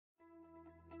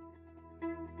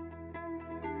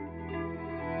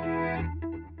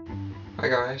Hi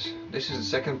guys, this is the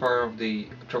second part of the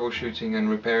troubleshooting and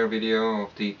repair video of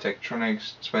the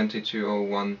Tektronix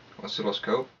 2201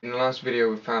 oscilloscope. In the last video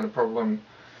we found a problem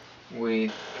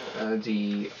with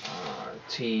the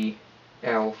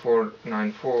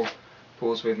TL494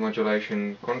 pulse width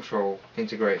modulation control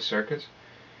integrated circuit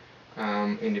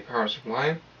in the power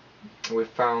supply. We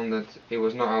found that it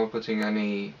was not outputting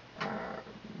any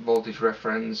voltage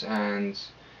reference, and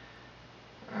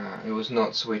it was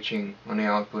not switching on the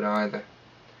output either.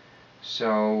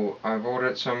 So I've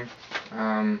ordered some,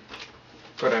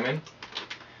 put them in.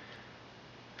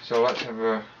 So let's have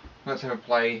a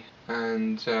play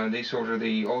and desolder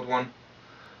the old one,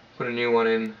 put a new one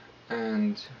in,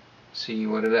 and see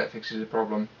whether that fixes the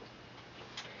problem.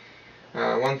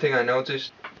 One thing I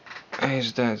noticed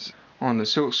is that on the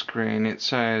silk screen it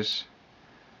says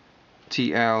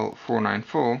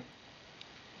TL494.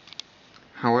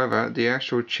 However, the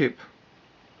actual chip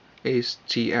is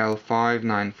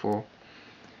TL594.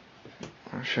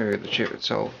 I'll show you the chip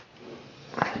itself.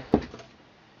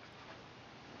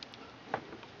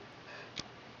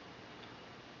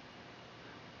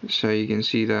 So you can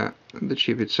see that the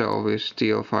chip itself is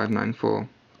TL594.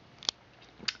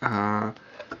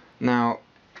 Now,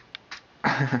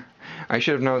 I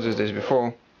should have noticed this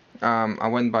before. I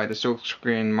went by the silk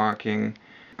screen marking,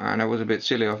 and that was a bit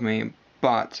silly of me.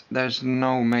 But there's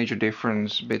no major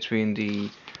difference between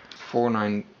the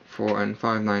 494 and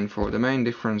 594. The main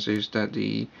difference is that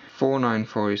the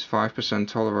 494 is 5%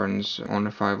 tolerance on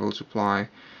a 5V supply,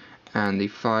 and the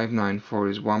 594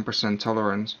 is 1%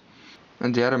 tolerance.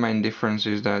 And the other main difference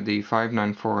is that the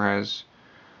 594 has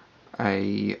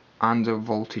a under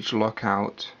voltage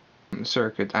lockout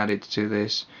circuit added to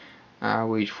this,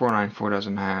 which 494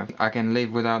 doesn't have. I can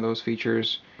live without those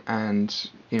features, and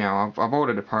you know, I've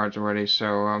ordered the parts already,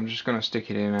 so I'm just gonna stick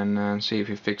it in and see if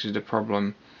it fixes the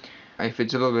problem. If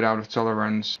it's a little bit out of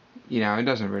tolerance, you know, it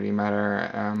doesn't really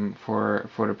matter for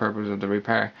the purpose of the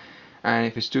repair. And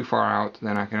if it's too far out,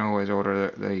 then I can always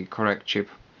order the correct chip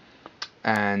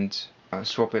and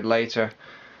swap it later,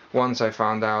 once I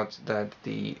found out that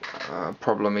the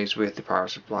problem is with the power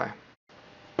supply.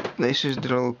 This is the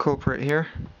little culprit here,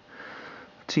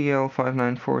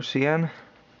 TL594CN.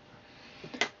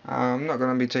 I'm not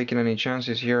going to be taking any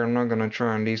chances here. I'm not going to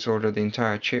try and desolder the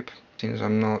entire chip, since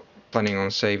I'm not planning on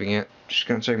saving it. Just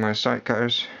going to take my side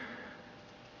cutters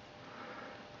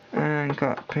and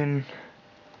cut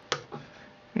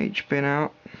each pin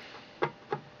out.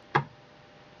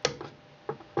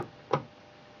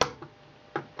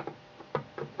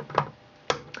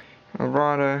 I'd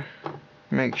rather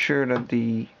make sure that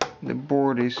the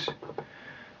board is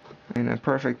in a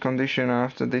perfect condition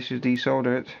after this is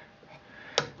desoldered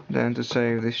than to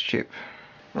save this chip.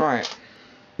 Right,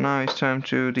 now it's time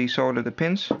to desolder the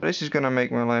pins. This is gonna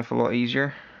make my life a lot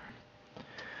easier,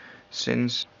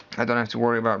 since I don't have to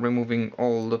worry about removing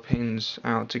all the pins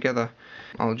out together.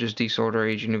 I'll just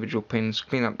desolder each individual pins,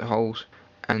 clean up the holes,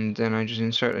 and then I just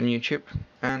insert a new chip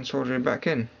and solder it back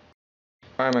in.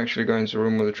 I'm actually going to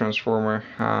remove the transformer.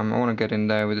 I want to get in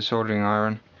there with the soldering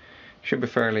iron. Should be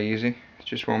fairly easy, it's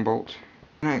just one bolt.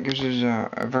 And that gives us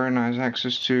a very nice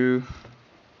access to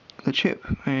the chip,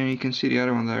 and you can see the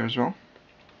other one there as well.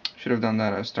 Should have done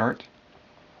that at the start.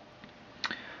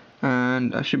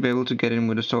 And I should be able to get in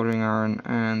with the soldering iron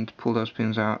and pull those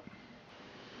pins out.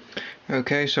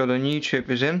 Okay, so the new chip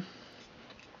is in.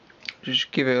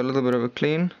 Just give it a little bit of a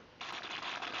clean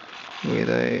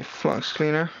with a flux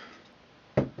cleaner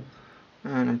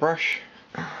and a brush,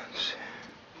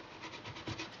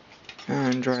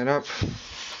 and dry it up.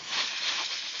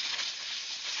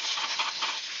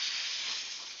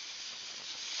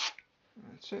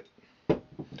 That's it.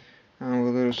 And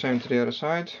we'll do the same to the other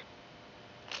side.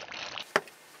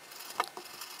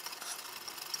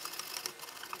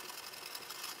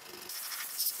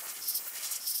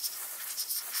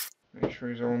 Make sure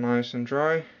it's all nice and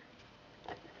dry.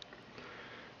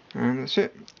 And that's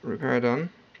it. Repair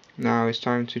done. Now it's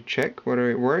time to check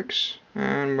whether it works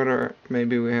and whether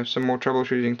maybe we have some more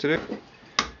troubleshooting to do.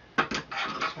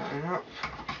 Tighten up.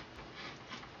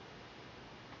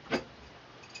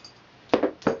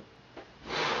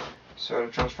 So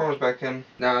the transformer's back in.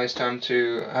 Now it's time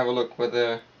to have a look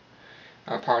whether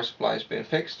our power supply has been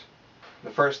fixed.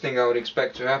 The first thing I would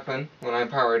expect to happen when I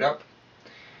power it up,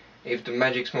 if the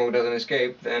magic smoke doesn't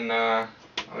escape, then I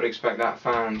would expect that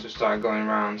fan to start going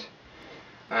around.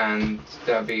 And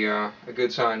that'll be a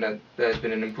good sign that there's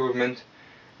been an improvement,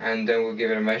 and then we'll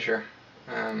give it a measure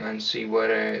and see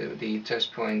whether the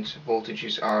test point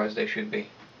voltages are as they should be.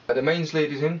 The mains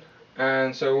lead is in,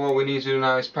 and so what we need to do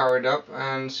now is power it up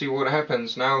and see what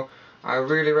happens. Now I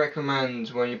really recommend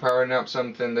when you're powering up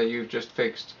something that you've just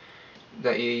fixed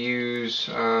that you use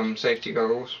safety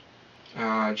goggles,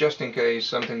 just in case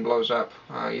something blows up.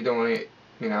 You don't want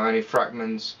any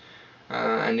fragments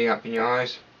ending up in your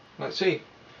eyes. Let's see.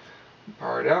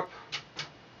 Power it up.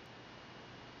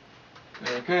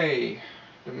 Okay,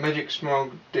 the magic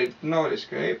smoke did not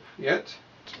escape yet.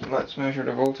 Let's measure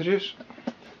the voltages.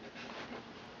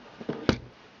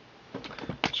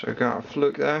 So we got a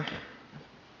fluke there.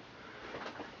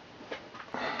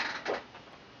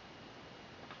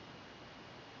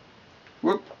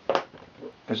 Whoop!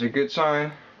 That's a good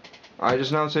sign. I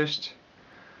just noticed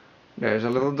there's a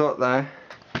little dot there.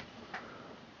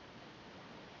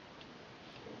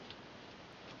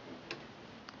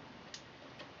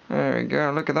 There we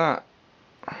go, look at that.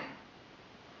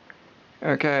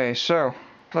 Okay, so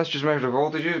let's just measure the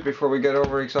voltages before we get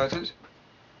overexcited.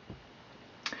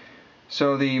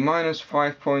 So the minus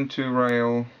 5.2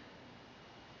 rail,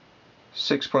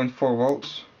 6.4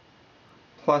 volts,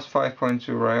 plus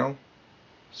 5.2 rail,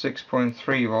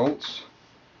 6.3 volts,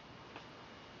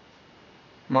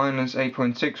 minus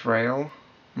 8.6 rail,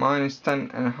 minus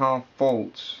 10.5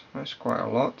 volts, that's quite a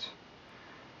lot,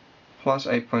 plus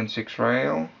 8.6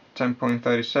 rail,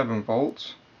 10.37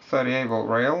 volts, 38 volt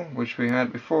rail, which we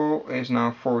had before, is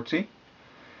now 40,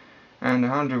 and the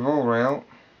 100 volt rail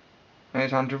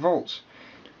is 100 volts.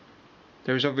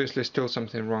 There is obviously still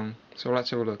something wrong, so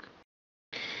let's have a look.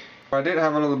 I did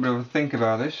have a little bit of a think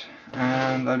about this,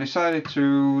 and I decided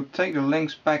to take the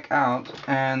links back out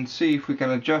and see if we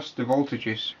can adjust the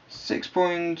voltages.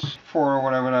 6.4 or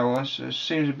whatever that was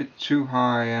seems a bit too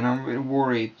high, and I'm a bit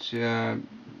worried that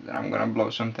I'm gonna blow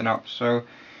something up. So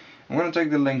I'm gonna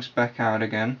take the links back out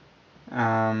again.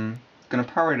 Gonna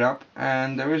power it up,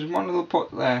 and there is one little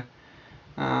pot there,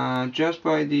 just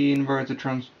by the inverter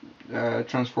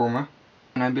transformer,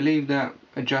 and I believe that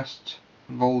adjusts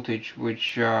voltage,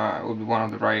 which would be one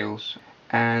of the rails.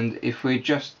 And if we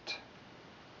adjust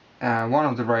one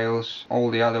of the rails, all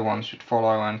the other ones should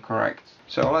follow and correct.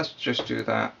 So let's just do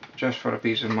that, just for the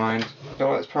peace of mind.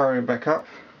 So let's power it back up.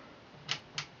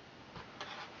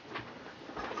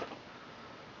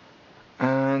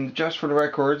 And just for the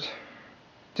record,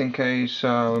 in case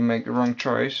we make the wrong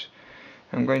choice,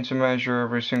 I'm going to measure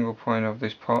every single point of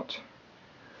this pot.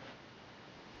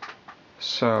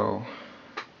 So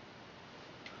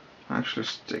actually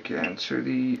stick it into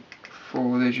the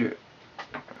 4-digit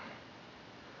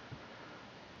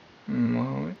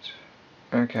mode.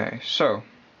 Okay, so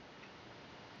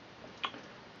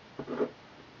I'll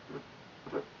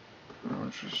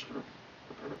just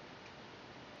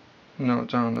note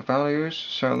down the values.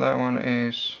 So that one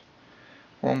is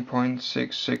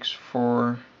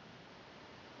 1.664.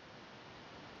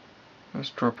 Let's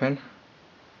drop in.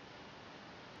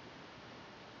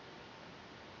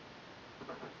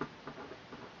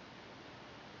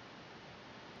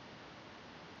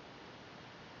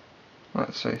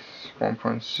 Let's say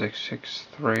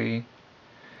 1.663.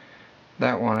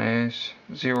 That one is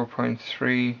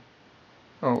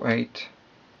 0.308.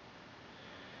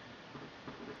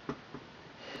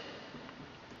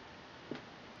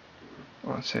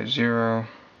 Let's say 0.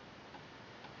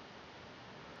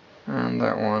 And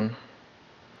that one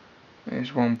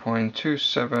is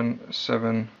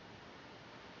 1.2773.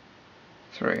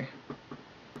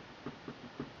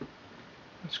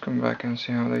 Let's come back and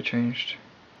see how they changed.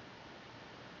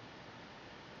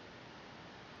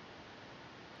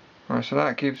 Alright, so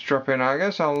that keeps dropping. I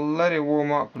guess I'll let it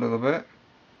warm up a little bit.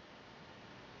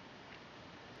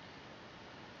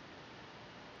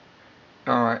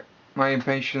 Alright, my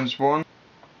impatience won.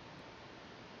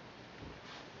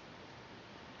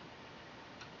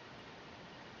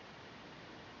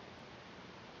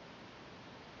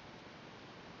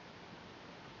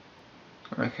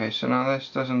 Okay, so now this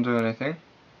doesn't do anything.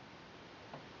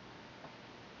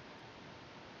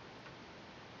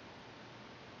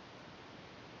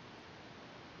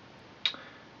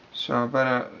 So I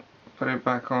better put it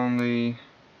back on the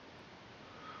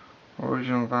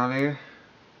original value,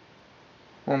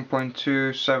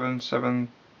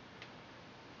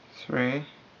 1.2773.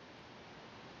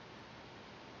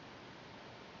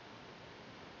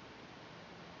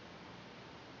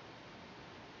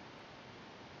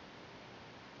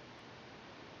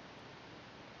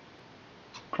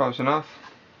 Close enough.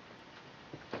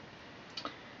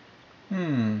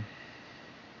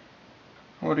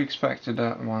 I would have expected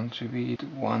that one to be the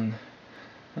 1.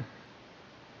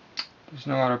 There's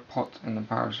no other pot in the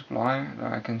power supply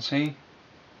that I can see.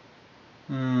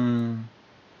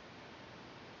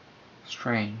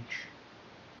 Strange.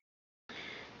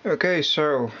 Okay,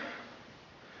 so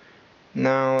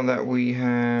now that we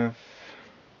have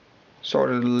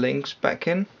soldered the links back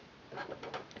in.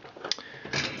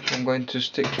 I'm going to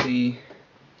stick the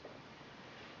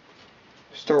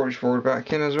storage board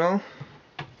back in as well.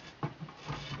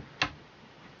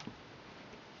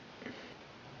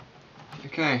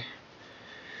 Okay,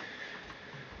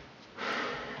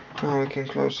 now we can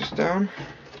close this down.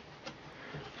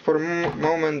 For the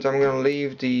moment I'm going to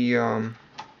leave the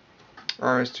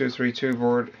RS-232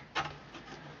 board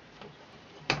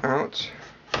out,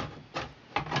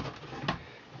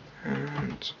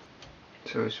 and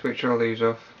so we switch all these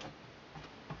off.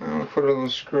 I'll put a little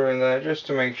screw in there just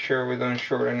to make sure we don't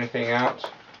short anything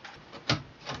out.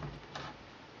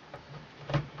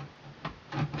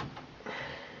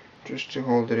 Just to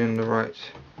hold it in the right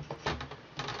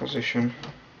position.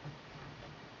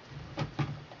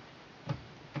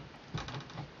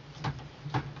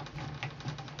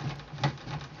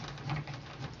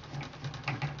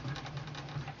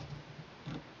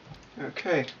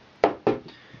 Okay.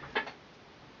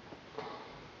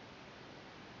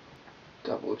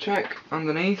 Double check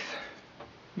underneath,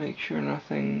 make sure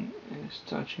nothing is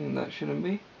touching that shouldn't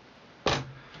be.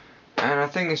 And I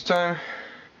think it's time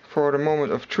for the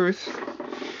moment of truth.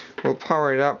 We'll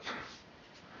power it up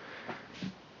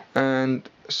and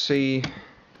see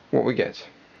what we get.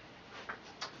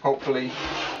 Hopefully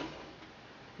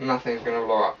nothing's gonna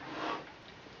blow up.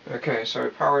 Okay, so we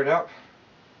power it up.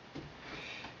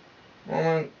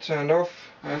 Moment, turned off.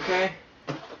 Okay.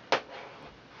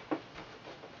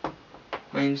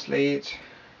 Mains lead.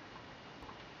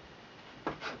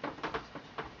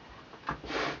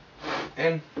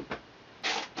 In.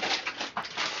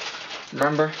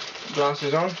 Remember,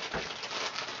 glasses on.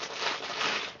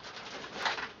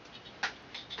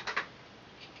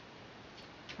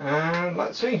 And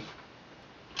let's see.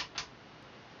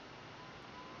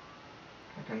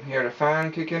 I can hear the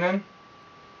fan kicking in.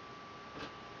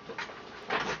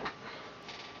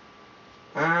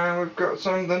 And we've got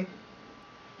something.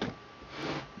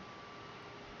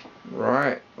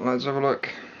 Right, let's have a look.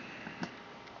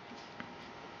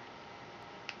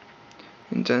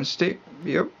 Intensity,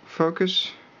 yep,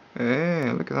 focus. Hey,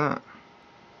 look at that.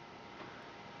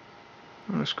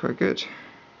 That's quite good.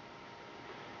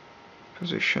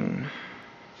 Position.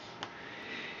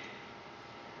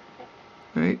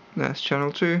 Right, that's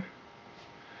channel 2.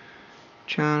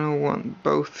 Channel 1,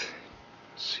 both.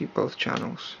 See both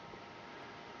channels.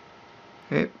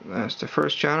 Yep, that's the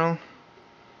first channel.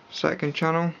 Second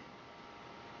channel.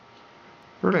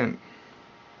 Brilliant.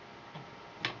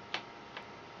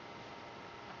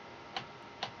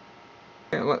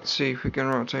 Okay, let's see if we can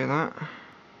rotate that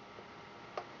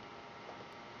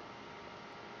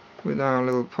with our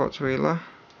little pot wheeler.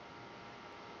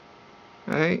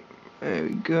 Hey, there we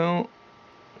go.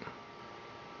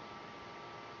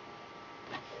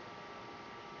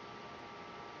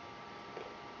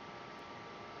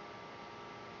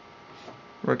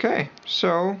 Okay,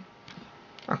 so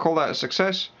I call that a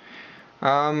success.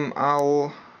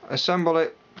 I'll assemble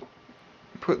it,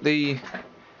 put the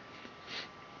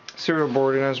serial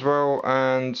board in as well,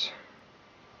 and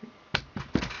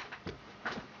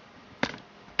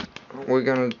we're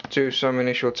gonna do some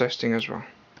initial testing as well.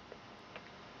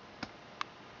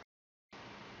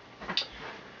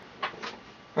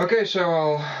 Okay, so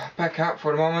I'll pack up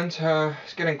for the moment.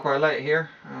 It's getting quite late here,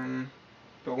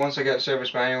 but once I get a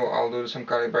service manual I'll do some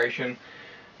calibration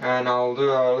and I'll do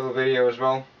a little video as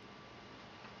well.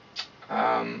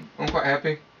 I'm quite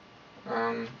happy.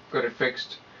 Got it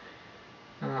fixed.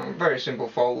 Very simple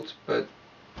fault, but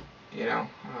you know,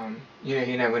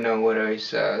 you never know whether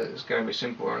it's going to be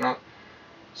simple or not.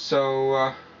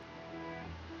 So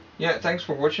yeah, thanks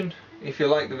for watching. If you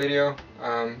like the video,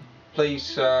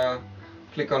 please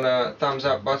click on the thumbs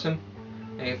up button.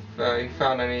 And if you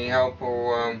found any help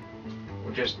or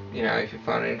just, you know, if you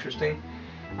found it interesting,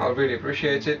 I would really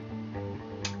appreciate it.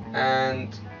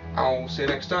 And I'll see you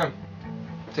next time.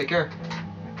 Take care.